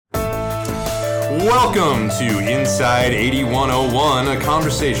Welcome to Inside 8101, a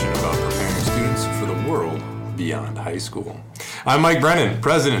conversation about preparing students for the world beyond high school. I'm Mike Brennan,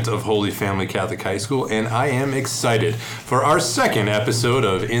 president of Holy Family Catholic High School, and I am excited for our second episode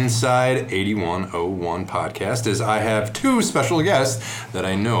of Inside 8101 podcast, as I have two special guests that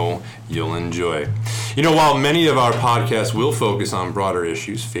I know you'll enjoy. You know, while many of our podcasts will focus on broader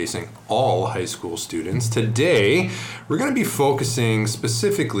issues facing all high school students, today we're going to be focusing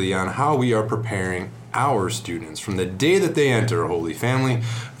specifically on how we are preparing our students from the day that they enter Holy Family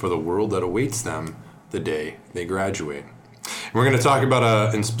for the world that awaits them the day they graduate. We're going to talk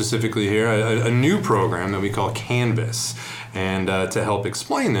about, and specifically here, a new program that we call Canvas. And to help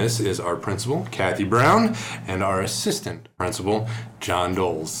explain this is our principal, Kathy Brown, and our assistant principal, John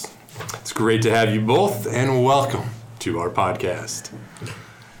Doles. It's great to have you both, and welcome to our podcast.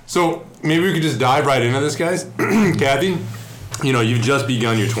 So maybe we could just dive right into this, guys. Kathy, you know, you've just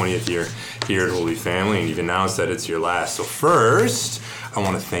begun your 20th year here at Holy Family, and you've announced that it's your last. So first, I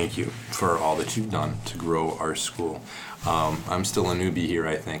want to thank you for all that you've done to grow our school. I'm still a newbie here,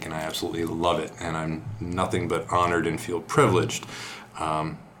 I think, and I absolutely love it. And I'm nothing but honored and feel privileged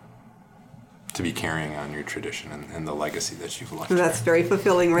to be carrying on your tradition and the legacy that you've left. That's very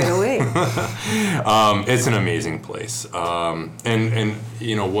fulfilling right away. It's an amazing place. And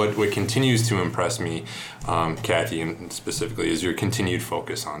you know, what continues to impress me, Kathy, and specifically, is your continued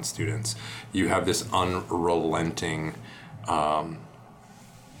focus on students. You have this unrelenting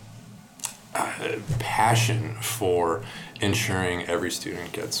passion for ensuring every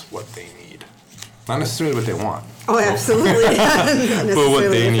student gets what they need. Not necessarily what they want. Oh, absolutely. But what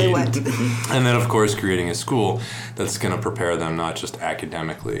they need. And then, of course, creating a school that's going to prepare them not just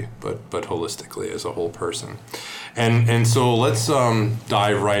academically, but holistically as a whole person. And so let's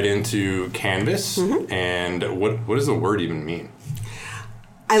dive right into Canvas. Mm-hmm. And what does the word even mean?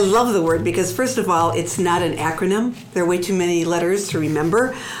 I love the word because, first of all, it's not an acronym. There are way too many letters to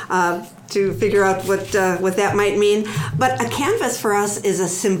remember to figure out what that might mean. But a canvas for us is a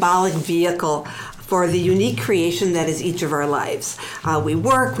symbolic vehicle for the unique creation that is each of our lives. We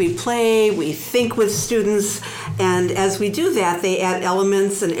work, we play, we think with students, and as we do that, they add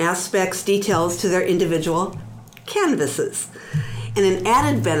elements and aspects, details to their individual canvases. And an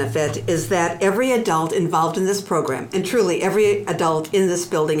added benefit is that every adult involved in this program, and truly every adult in this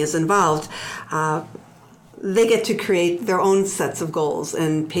building is involved, they get to create their own sets of goals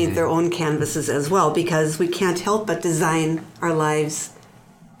and paint their own canvases as well, because we can't help but design our lives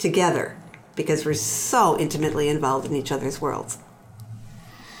together because we're so intimately involved in each other's worlds.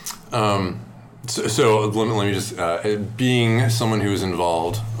 So let me just, being someone who is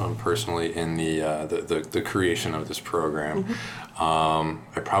involved personally in the creation of this program,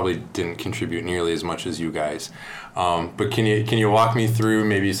 I probably didn't contribute nearly as much as you guys. But can you walk me through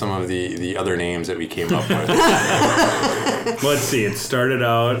maybe some of the other names that we came up with? Let's see. It started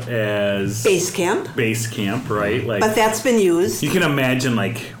out as Base camp, right? Like, but that's been used. You can imagine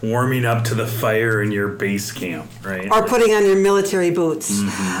like warming up to the fire in your base camp, right? Or putting on your military boots.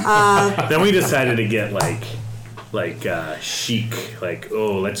 Mm-hmm. Then we decided to get like chic, like,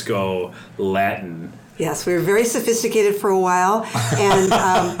 oh, let's go Latin. Yes, we were very sophisticated for a while, and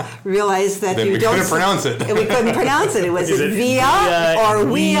realized that we couldn't pronounce it. We couldn't pronounce it. It was via or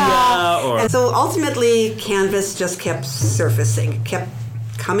via, and so ultimately, Canvas just kept surfacing, kept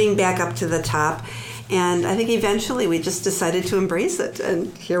coming back up to the top, and I think eventually we just decided to embrace it,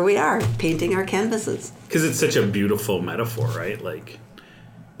 and here we are, painting our canvases. Because it's such a beautiful metaphor, right? Like,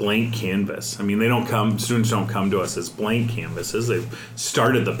 blank canvas. I mean, students don't come to us as blank canvases. They've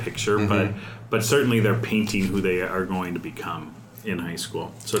started the picture, but certainly they're painting who they are going to become in high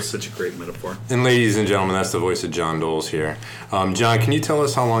school. So it's such a great metaphor. And ladies and gentlemen, that's the voice of John Doles here. John, can you tell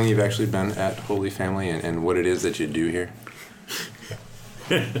us how long you've actually been at Holy Family and what it is that you do here?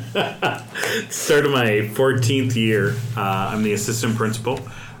 Started my 14th year. I'm the assistant principal.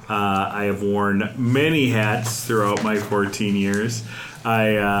 I have worn many hats throughout my 14 years.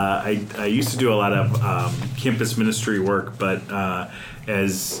 I used to do a lot of campus ministry work, but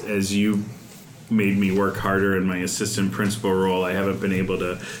as you made me work harder in my assistant principal role, I haven't been able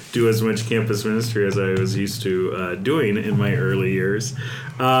to do as much campus ministry as I was used to doing in my early years.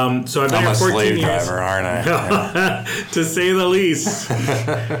 So I've been here 14 years. I'm a slave driver, aren't I? To say the least.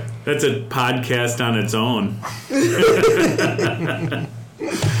 That's a podcast on its own.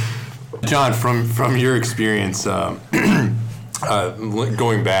 John, from your experience, heading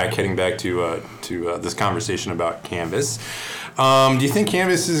back to this conversation about Canvas, do you think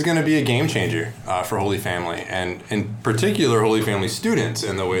Canvas is going to be a game changer for Holy Family, and in particular Holy Family students,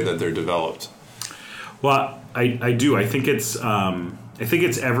 in the way that they're developed? Well, I do. I think it's I think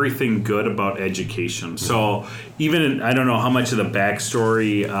it's everything good about education. So I don't know how much of the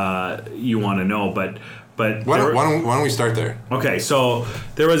backstory you want to know, but why don't we start there? Okay, so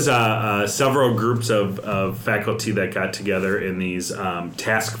there was several groups of faculty that got together in these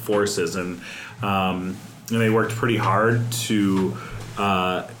task forces, and they worked pretty hard to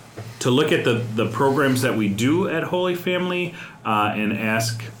look at the programs that we do at Holy Family and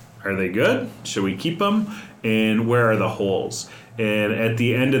ask, are they good? Should we keep them? And where are the holes? And at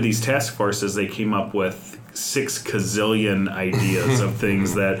the end of these task forces, they came up with 6 gazillion ideas of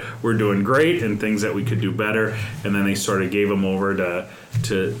things that were doing great and things that we could do better. And then they sort of gave them over to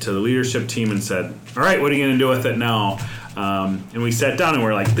the leadership team and said, all right, what are you going to do with it now? And we sat down and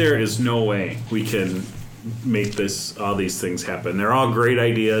we're like, there is no way we can make all these things happen. They're all great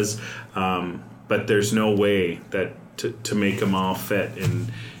ideas, but there's no way that to make them all fit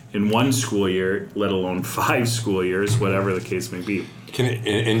in one school year, let alone 5 school years, whatever the case may be.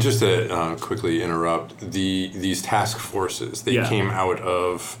 And just to quickly interrupt, these task forces, they came out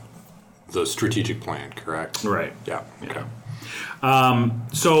of the strategic plan, correct? Right. Yeah. Okay.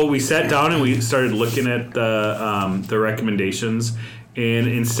 So we sat down and we started looking at the recommendations, and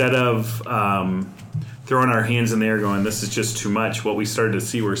instead of throwing our hands in the air going, this is just too much, what we started to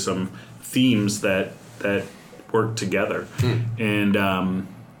see were some themes that worked together.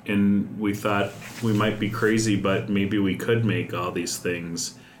 And we thought we might be crazy, but maybe we could make all these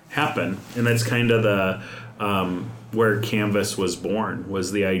things happen. And that's kind of the where Canvas was born,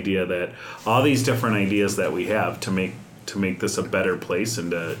 was the idea that all these different ideas that we have to make this a better place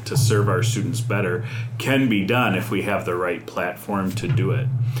and to serve our students better can be done if we have the right platform to do it.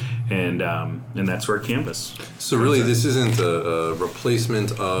 And that's where Canvas. So really, this isn't a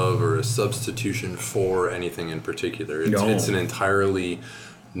replacement of or a substitution for anything in particular. It's an entirely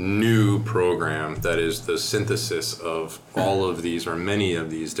new program that is the synthesis of all of these, or many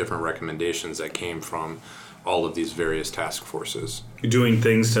of these different recommendations that came from all of these various task forces. Doing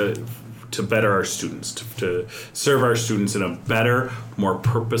things to better our students, to serve our students in a better, more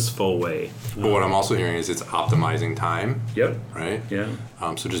purposeful way. But what I'm also hearing is it's optimizing time. Yep. Right? Yeah.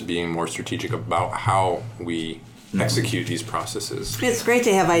 So just being more strategic about how we execute these processes. It's great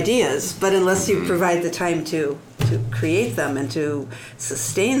to have ideas, but unless you provide the time to create them and to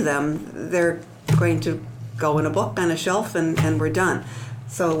sustain them, they're going to go in a book on a shelf and we're done.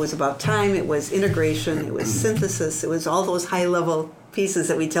 So it was about time, it was integration, it was synthesis, it was all those high-level pieces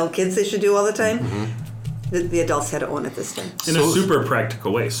that we tell kids they should do all the time. The adults had to own it this time. In a super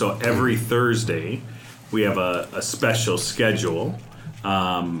practical way. So every Thursday, we have a special schedule.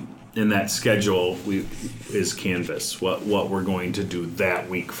 In that schedule is Canvas, what we're going to do that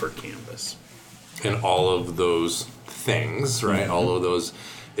week for Canvas. And all of those things, right, all of those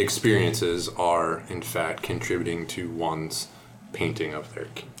experiences are, in fact, contributing to one's painting of their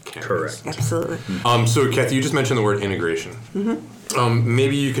canvas. Correct. Absolutely. So, Kathy, you just mentioned the word integration.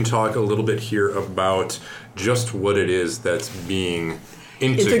 Maybe you can talk a little bit here about just what it is that's being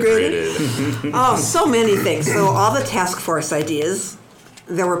integrated. Oh, so many things. So all the task force ideas,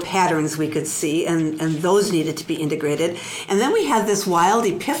 there were patterns we could see, and those needed to be integrated. And then we had this wild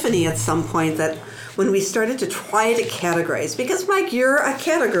epiphany at some point that when we started to try to categorize, because Mike, you're a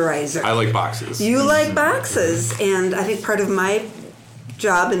categorizer. I like boxes. You like boxes, and I think part of my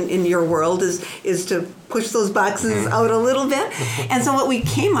job in your world is to push those boxes out a little bit. And so what we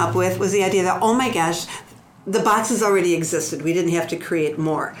came up with was the idea that, oh my gosh, the boxes already existed. We didn't have to create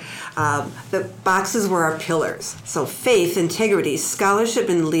more. The boxes were our pillars. So faith, integrity, scholarship,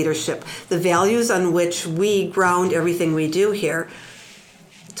 and leadership, the values on which we ground everything we do here,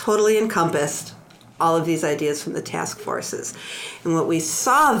 totally encompassed all of these ideas from the task forces. And what we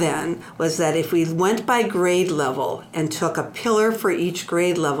saw then was that if we went by grade level and took a pillar for each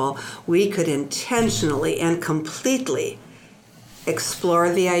grade level, we could intentionally and completely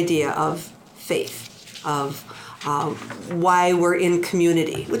explore the idea of faith, of why we're in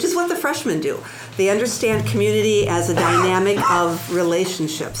community, which is what the freshmen do. They understand community as a dynamic of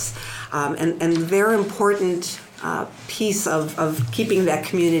relationships, and they're an important piece of keeping that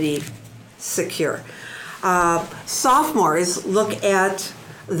community secure. Sophomores look at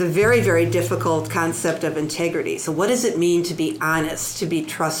the very, very difficult concept of integrity. So what does it mean to be honest, to be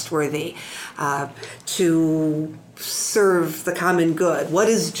trustworthy, to serve the common good? What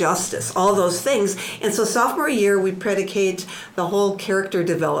is justice? All those things. And so sophomore year, we predicate the whole character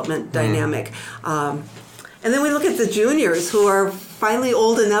development dynamic. And then we look at the juniors who are finally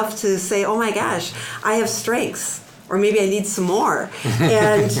old enough to say, oh my gosh, I have strengths, or maybe I need some more.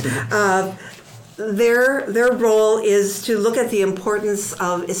 And their role is to look at the importance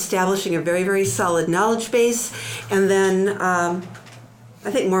of establishing a very, very solid knowledge base, and then I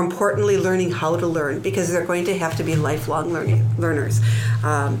think more importantly, learning how to learn, because they're going to have to be lifelong learners.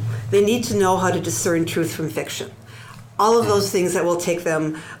 They need to know how to discern truth from fiction. All of those things that will take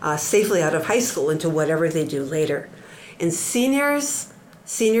them safely out of high school into whatever they do later. And seniors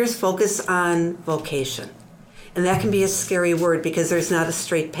focus on vocation. And that can be a scary word because there's not a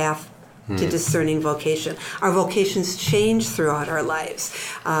straight path to discerning vocation. Our vocations change throughout our lives.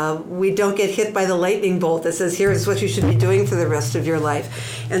 We don't get hit by the lightning bolt that says, here is what you should be doing for the rest of your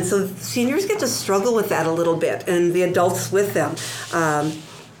life. And so seniors get to struggle with that a little bit, and the adults with them.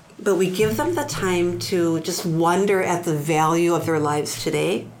 But we give them the time to just wonder at the value of their lives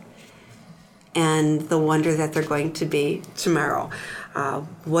today and the wonder that they're going to be tomorrow.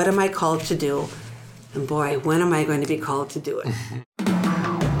 What am I called to do? And boy, when am I going to be called to do it?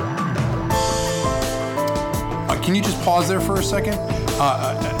 Can you just pause there for a second?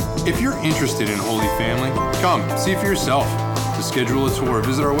 If you're interested in Holy Family, come see for yourself. To schedule a tour,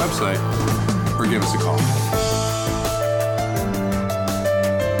 visit our website or give us a call.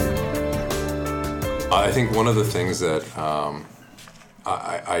 I think one of the things that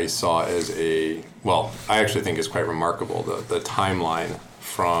I saw as I actually think is quite remarkable, the timeline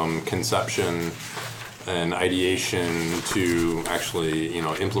from conception and ideation to actually,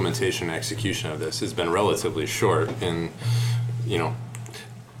 implementation and execution of this has been relatively short in,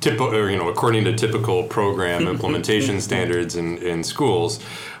 according to typical program implementation standards in schools.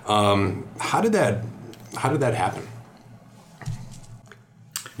 How did that happen?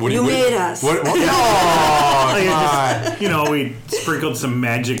 You made us. We sprinkled some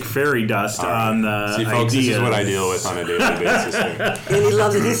magic fairy dust on the See, folks, ideas. this is what I deal with on a daily basis here. And he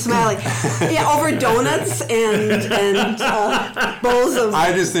loves it. He's smiling. Yeah, over donuts and bowls of...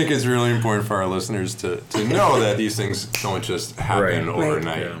 I just think it's really important for our listeners to know that these things don't just happen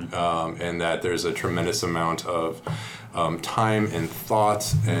overnight, and that there's a tremendous amount of time and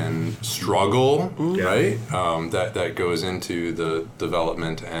thought and struggle, right? That goes into the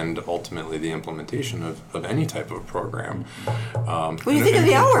development and ultimately the implementation of any type of program. When you think of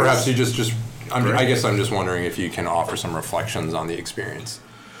the hours. Perhaps you I guess I'm just wondering if you can offer some reflections on the experience.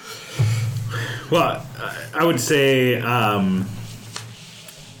 Well, I would say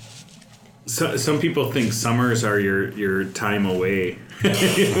some people think summers are your time away.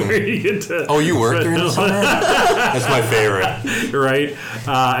 You work during the summer? That's my favorite. Right?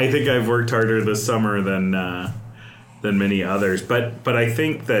 I think I've worked harder this summer than many others, but I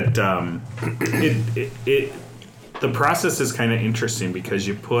think that the process is kind of interesting because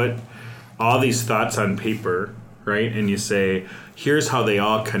you put all these thoughts on paper, right? And you say, here's how they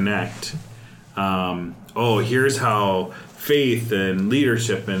all connect. Here's how faith and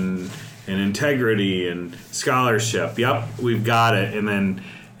leadership and integrity and scholarship. Yep, we've got it. And then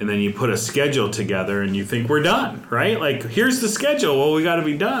you put a schedule together and you think we're done, right? Like, here's the schedule. Well, we got to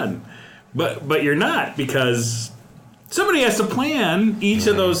be done. But you're not, because somebody has to plan each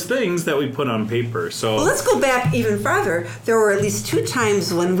of those things that we put on paper. So let's go back even farther. There were at least 2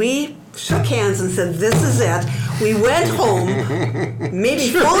 times when we shook hands and said, this is it. We went home, maybe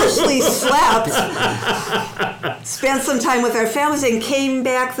foolishly slept, spent some time with our families, and came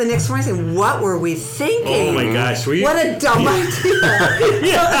back the next morning saying, what were we thinking? Oh my gosh. What a dumb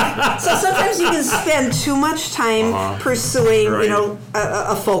idea. So sometimes you can spend too much time pursuing,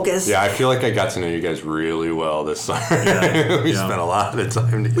 a focus. Yeah, I feel like I got to know you guys really well this summer. We spent a lot of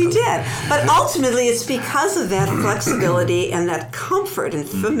time together. We did. But ultimately, it's because of that flexibility and that comfort and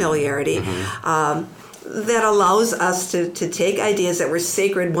familiarity that allows us to take ideas that were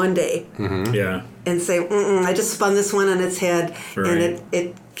sacred one day and say, I just spun this one on its head, and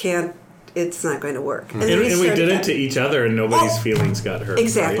it can't, it's not going to work. And we did it to each other, and nobody's feelings got hurt.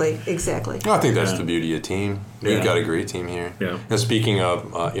 Exactly. I think that's the beauty of team. We've got a great team here. Yeah. And speaking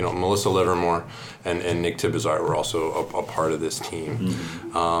of, Melissa Livermore and Nick Tibizar were also a part of this team.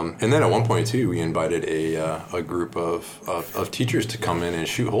 And then at one point too, we invited a group of teachers to come in and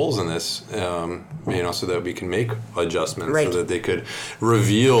shoot holes in this, so that we can make adjustments, so that they could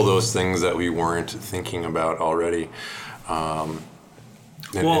reveal those things that we weren't thinking about already. And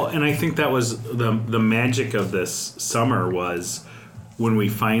I think that was the magic of this summer was when we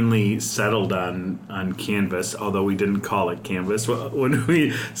finally settled on Canvas, although we didn't call it Canvas. When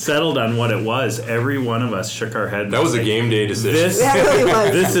we settled on what it was, every one of us shook our head. That was a game day decision.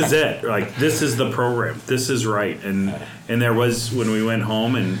 This is it. Like, this is the program. This is right. And there was, when we went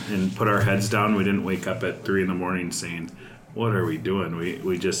home and put our heads down, we didn't wake up at 3 a.m. saying, what are we doing?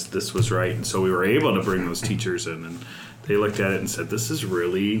 We just, this was right. And so we were able to bring those teachers in, and they looked at it and said, this is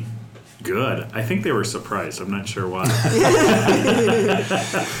really good. I think they were surprised. I'm not sure why.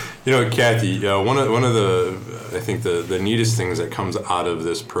 Kathy, one of the I think the neatest things that comes out of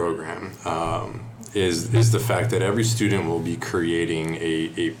this program is the fact that every student will be creating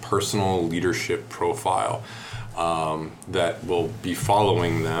a personal leadership profile that will be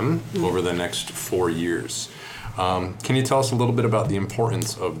following them over the next 4 years. Can you tell us a little bit about the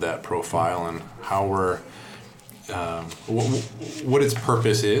importance of that profile and how what its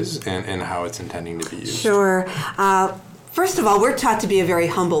purpose is and how it's intending to be used? Sure. First of all, we're taught to be a very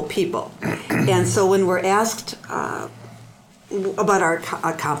humble people. And so when we're asked about our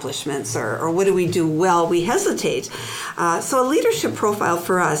accomplishments or what do we do well, we hesitate. So a leadership profile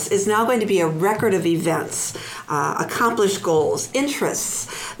for us is now going to be a record of events, accomplished goals,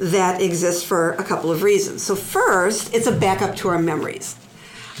 interests that exist for a couple of reasons. So first, it's a backup to our memories.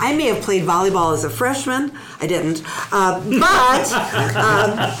 I may have played volleyball as a freshman. I didn't. But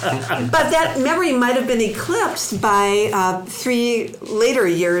that memory might have been eclipsed by 3 later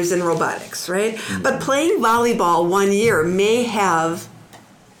years in robotics, right? Mm-hmm. But playing volleyball 1 year may have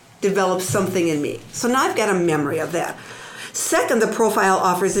developed something in me. So now I've got a memory of that. Second, the profile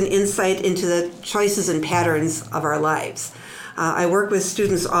offers an insight into the choices and patterns of our lives. I work with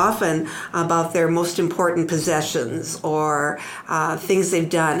students often about their most important possessions or things they've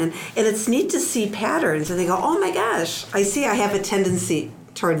done. And it's neat to see patterns. And they go, oh my gosh, I see I have a tendency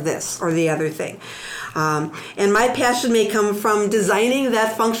toward this or the other thing. And my passion may come from designing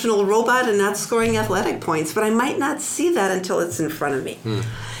that functional robot and not scoring athletic points, but I might not see that until it's in front of me.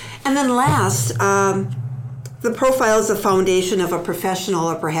 And then last, the profile is a foundation of a professional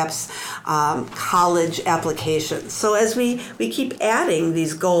or perhaps college application. So as we keep adding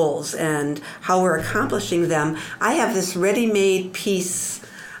these goals and how we're accomplishing them, I have this ready-made piece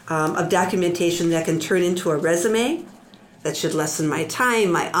of documentation that can turn into a resume that should lessen my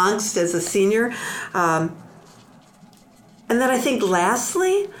time, my angst as a senior. And then I think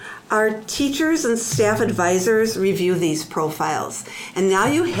lastly, our teachers and staff advisors review these profiles. And now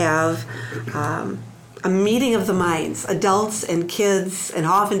you have a meeting of the minds, adults and kids, and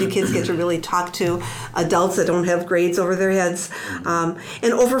how often do kids get to really talk to adults that don't have grades over their heads?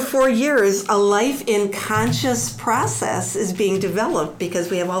 And over 4 years, a life in conscious process is being developed because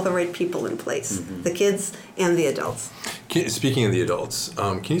we have all the right people in place, the kids and the adults. Speaking of the adults,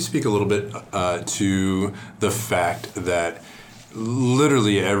 can you speak a little bit to the fact that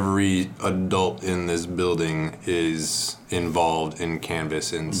literally every adult in this building is involved in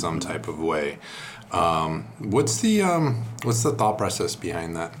Canvas in some type of way? What's the thought process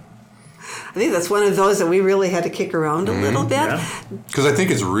behind that? I think that's one of those that we really had to kick around a little bit. Because I think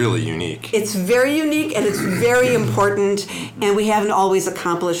it's really unique. It's very unique and it's very important, and we haven't always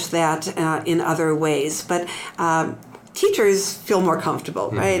accomplished that in other ways. But teachers feel more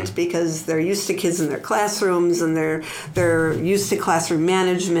comfortable, right? Because they're used to kids in their classrooms and they're used to classroom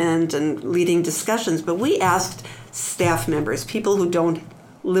management and leading discussions. But we asked staff members, people who don't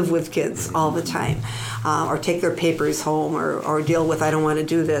live with kids all the time, or take their papers home, or deal with, I don't want to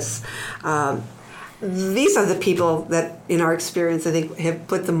do this. These are the people that, in our experience, I think have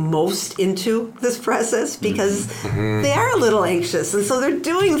put the most into this process because they are a little anxious. And so they're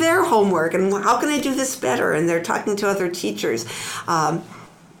doing their homework and how can I do this better? And they're talking to other teachers.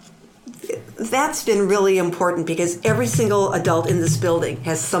 That's been really important because every single adult in this building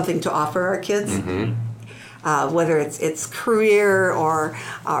has something to offer our kids. Whether it's career or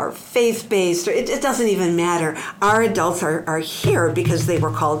faith-based, or it doesn't even matter. Our adults are here because they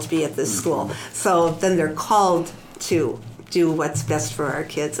were called to be at this school. So then they're called to do what's best for our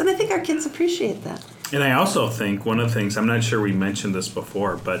kids. And I think our kids appreciate that. And I also think one of the things, I'm not sure we mentioned this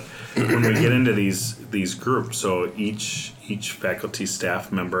before, but when we get into these groups, so each faculty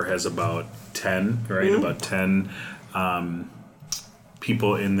staff member has about 10, right? About 10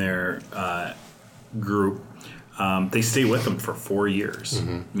 people in their group. They stay with them for 4 years.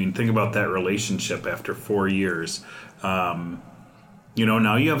 I mean, think about that relationship after 4 years. Now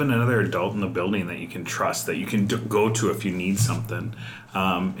you have another adult in the building that you can trust, that you can go to if you need something.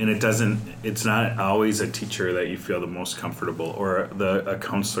 And it's not always a teacher that you feel the most comfortable or a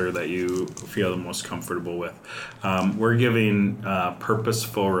counselor that you feel the most comfortable with. We're giving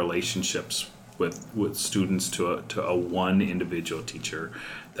purposeful relationships with students to a one individual teacher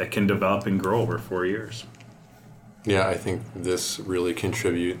that can develop and grow over 4 years. Yeah, I think this really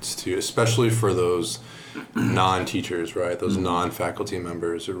contributes to, especially for those non-teachers, right? Those non-faculty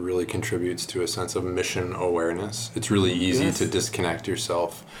members, it really contributes to a sense of mission awareness. It's really easy to disconnect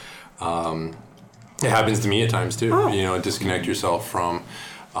yourself. It happens to me at times too. Disconnect yourself from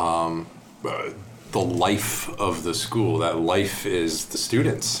the life of the school. That life is the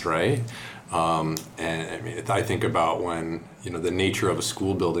students, right? And I mean, I think about when, the nature of a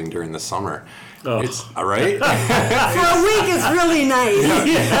school building during the summer. Oh. It's all right. For a week, it's really nice.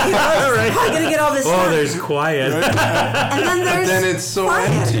 Right. I'm going to get all this Oh, done. there's quiet. And then it's so quiet.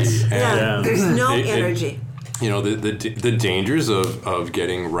 empty. Yeah. There's no It- energy. The dangers of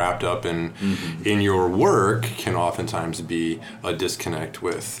getting wrapped up in your work can oftentimes be a disconnect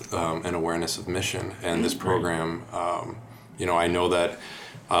with an awareness of mission. And this program, I know that.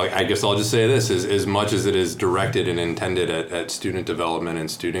 I guess I'll just say this: as much as it is directed and intended at student development and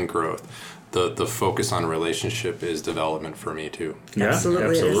student growth, the focus on relationship is development for me too. Yeah,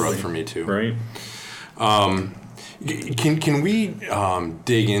 Absolutely. Growth for me too. Right. Can we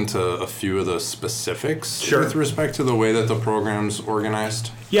dig into a few of the specifics Sure. with respect to the way that the program's organized?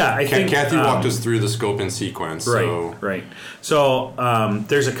 Yeah, I think Kathy walked us through the scope and sequence. Right. So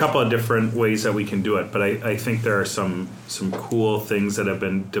there's a couple of different ways that we can do it, but I think there are some cool things that have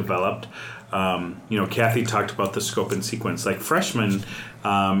been developed. Kathy talked about the scope and sequence. Like freshman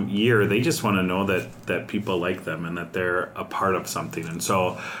year, they just want to know that people like them and that they're a part of something. And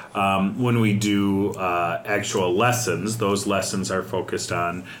so when we do actual lessons, those lessons are focused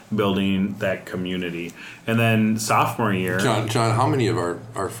on building that community. And then sophomore year, John, how many of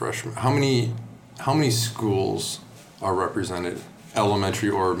our freshmen? How many schools are represented? Elementary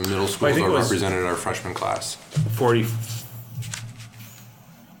or middle schools think are it was- represented in our freshman class.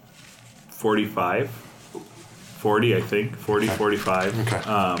 45, 40, I think, 40, 45, Okay.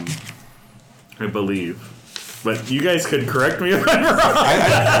 I believe. But you guys could correct me if I'm wrong.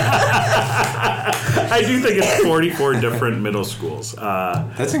 I do think it's 44 different middle schools.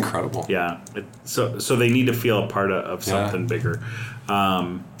 That's incredible. Yeah. So they need to feel a part of something bigger.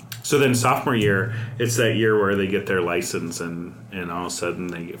 So then sophomore year, it's that year where they get their license and all of a sudden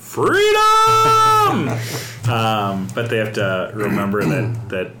they get freedom! But they have to remember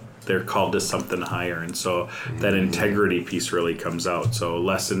that they're called to something higher. And so that integrity piece really comes out. So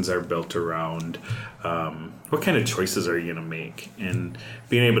lessons are built around what kind of choices are you going to make? And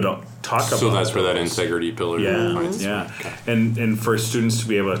being able to talk about So that's where that those. integrity pillar Yeah, finds. yeah. Okay. And for students to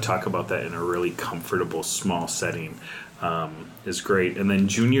be able to talk about that in a really comfortable, small setting is great. And then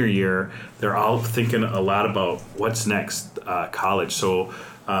junior year, they're all thinking a lot about what's next, college. So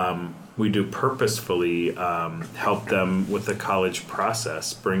we do purposefully help them with the college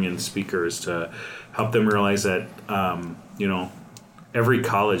process, bring in speakers to help them realize that, every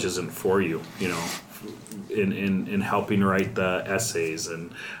college isn't for you, in helping write the essays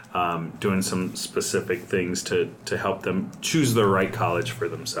and doing some specific things to help them choose the right college for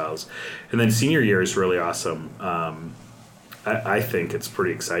themselves. And then senior year is really awesome. I think it's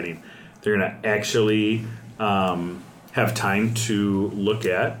pretty exciting. They're going to actually have time to look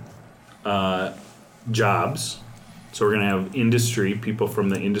at jobs. So we're going to have industry, people from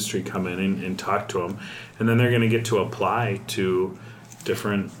the industry come in and talk to them. And then they're going to get to apply to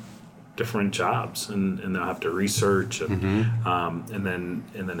different jobs, and they'll have to research and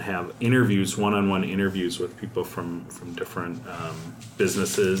then have interviews, one-on-one interviews with people from different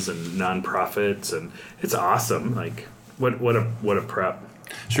businesses and nonprofits, and it's awesome. Like what a prep.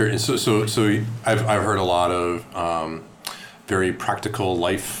 Sure. And so I've heard a lot of very practical,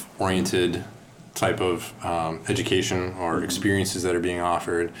 life-oriented type of education or experiences that are being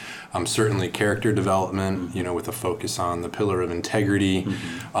offered. Certainly character development, with a focus on the pillar of integrity.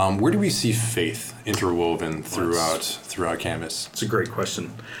 Where do we see faith interwoven throughout Canvas? It's a great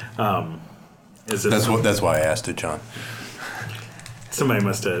question. That's why I asked it, John. Somebody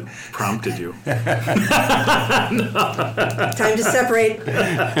must have prompted you. Time to separate.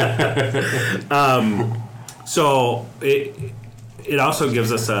 So it also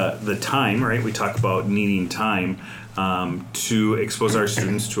gives us the time, right? We talk about needing time to expose our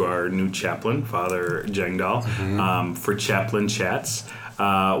students to our new chaplain, Father Jengdahl, for chaplain chats.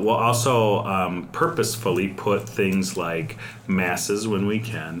 We'll also purposefully put things like masses when we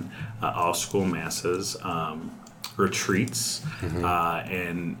can, all school masses, retreats,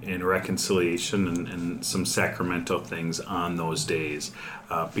 and reconciliation and some sacramental things on those days,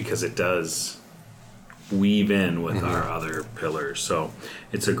 because it does weave in with our other pillars. So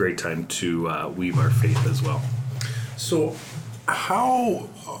it's a great time to weave our faith as well. So how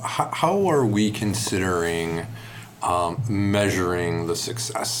are we considering measuring the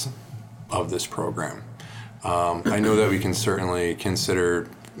success of this program? I know that we can certainly consider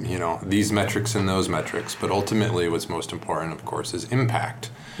these metrics and those metrics, but ultimately what's most important, of course, is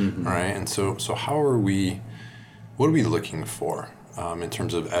impact, right? And so what are we looking for in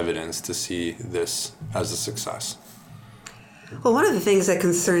terms of evidence to see this as a success? Well, one of the things that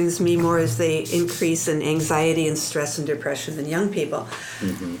concerns me more is the increase in anxiety and stress and depression in young people.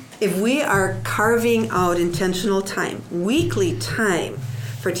 If we are carving out intentional time, weekly time,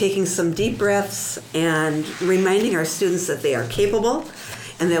 for taking some deep breaths and reminding our students that they are capable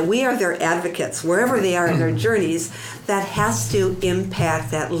and that we are their advocates wherever they are in their journeys, that has to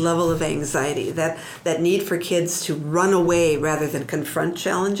impact that level of anxiety, that need for kids to run away rather than confront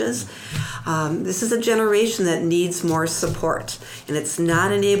challenges. This is a generation that needs more support, and it's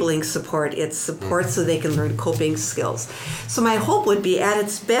not enabling support, it's support so they can learn coping skills. So my hope would be, at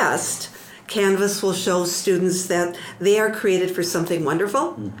its best, Canvas will show students that they are created for something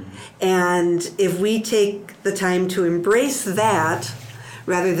wonderful. And if we take the time to embrace that,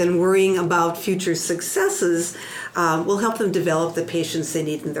 rather than worrying about future successes, will help them develop the patience they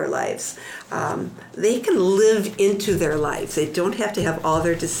need in their lives. They can live into their lives. They don't have to have all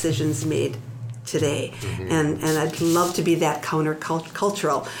their decisions made today. And I'd love to be that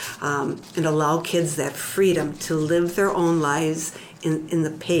countercultural and allow kids that freedom to live their own lives at the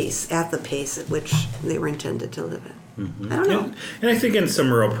pace at which they were intended to live in. I don't know. And I think in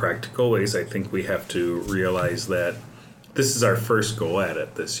some real practical ways, I think we have to realize that this is our first go at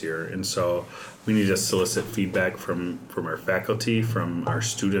it this year. And so we need to solicit feedback from our faculty, from our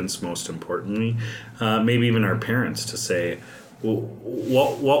students most importantly, maybe even our parents, to say, well,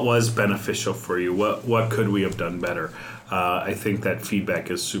 what was beneficial for you? What could we have done better? I think that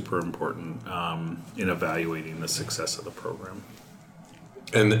feedback is super important in evaluating the success of the program.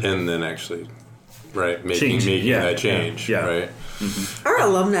 And then actually, right, making that change, right? Our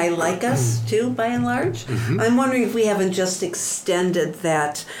alumni like us too, by and large. I'm wondering if we haven't just extended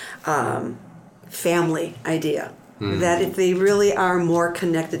that family idea. That if they really are more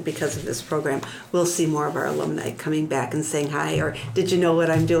connected because of this program, we'll see more of our alumni coming back and saying hi, or did you know what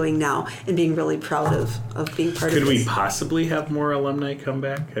I'm doing now, and being really proud of being part of this. Could we possibly have more alumni come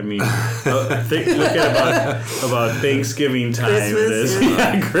back? I mean, look at about Thanksgiving time.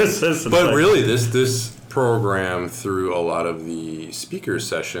 Christmas, Christmas. But really, this program, through a lot of the speaker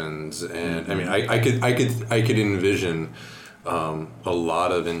sessions, and I mean, I could envision a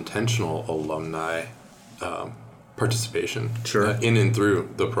lot of intentional alumni participation in and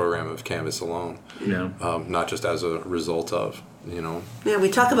through the program of Canvas alone. Not just as a result of, Yeah, we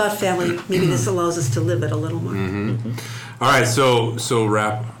talk about family. Maybe this allows us to live it a little more. All right, so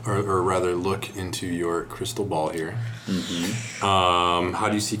wrap, or rather look into your crystal ball here. How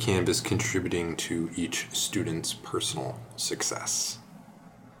do you see Canvas contributing to each student's personal success?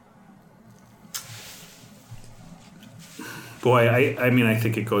 Boy, I mean, I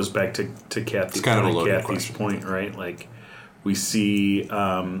think it goes back to Kathy's question. Point, right? Like, we see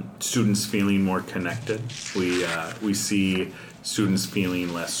students feeling more connected. We see students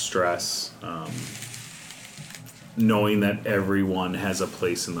feeling less stress, knowing that everyone has a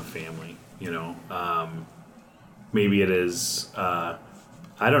place in the family. Maybe it is. I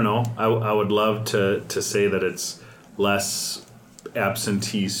don't know. I would love to say that it's less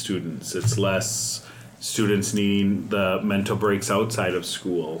absentee students. It's less students needing the mental breaks outside of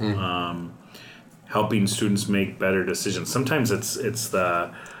school, helping students make better decisions. Sometimes it's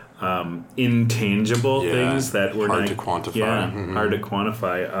the intangible things that we're hard to quantify. Hard to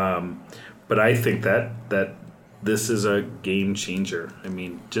quantify. But I think that this is a game changer. I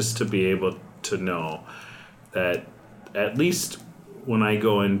mean, just to be able to know that at least when I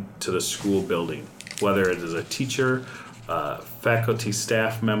go into the school building, whether it is a teacher, faculty,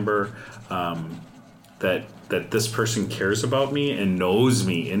 staff member, that this person cares about me and knows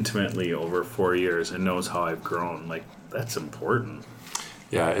me intimately over 4 years and knows how I've grown. Like, that's important.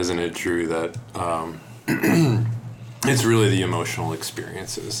 Yeah, isn't it true that it's really the emotional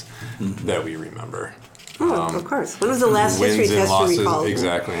experiences that we remember? Of course. When was the last history wins and test losses, you recall?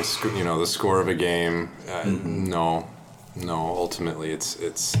 exactly. The score of a game. No. Ultimately,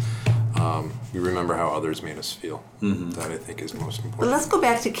 it's we remember how others made us feel. That I think is most important. But let's go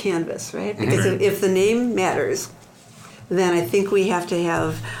back to Canvas, right? Because if the name matters, then I think we have to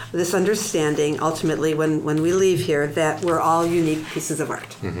have this understanding ultimately when we leave here that we're all unique pieces of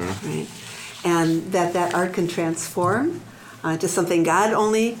art, right? And that art can transform to something God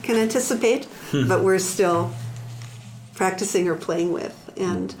only can anticipate, but we're still practicing or playing with.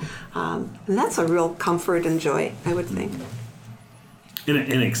 And that's a real comfort and joy, I would think.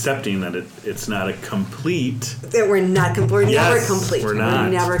 In accepting that it's not a complete... That we're not we're never complete. We're not. We're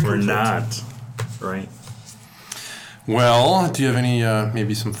never complete. We're not. Right. Well, do you have any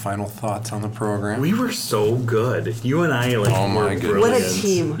maybe some final thoughts on the program? We were so good. You and I, Oh my were goodness. brilliant. What a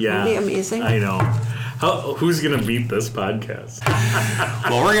team. Yeah. Isn't it amazing? I know. Who's going to beat this podcast?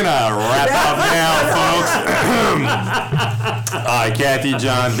 Well, we're going to wrap up now, folks. Kathy,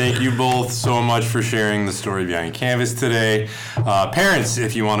 John, thank you both so much for sharing the story behind Canvas today. Parents,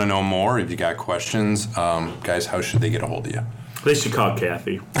 if you want to know more, if you got questions, guys, how should they get a hold of you? They should call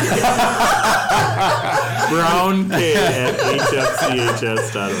Kathy.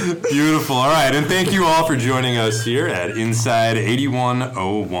 BrownK@hfchs.org. Beautiful. All right. And thank you all for joining us here at Inside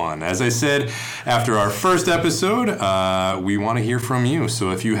 8101. As I said, after our first episode, we want to hear from you.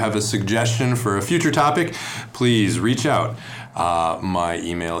 So if you have a suggestion for a future topic, please reach out. My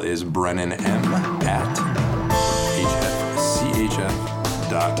email is brennanm@hfchf.s.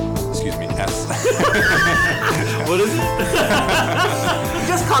 What is it?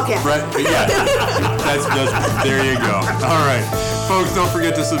 Just call Kathy. Yeah, that's there you go. All right, folks, don't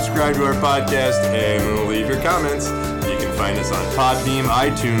forget to subscribe to our podcast and leave your comments. You can find us on Podbeam,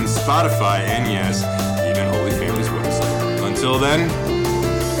 iTunes, Spotify, and yes, even Holy Family's website. Until then,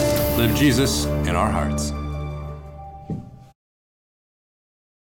 live Jesus in our hearts.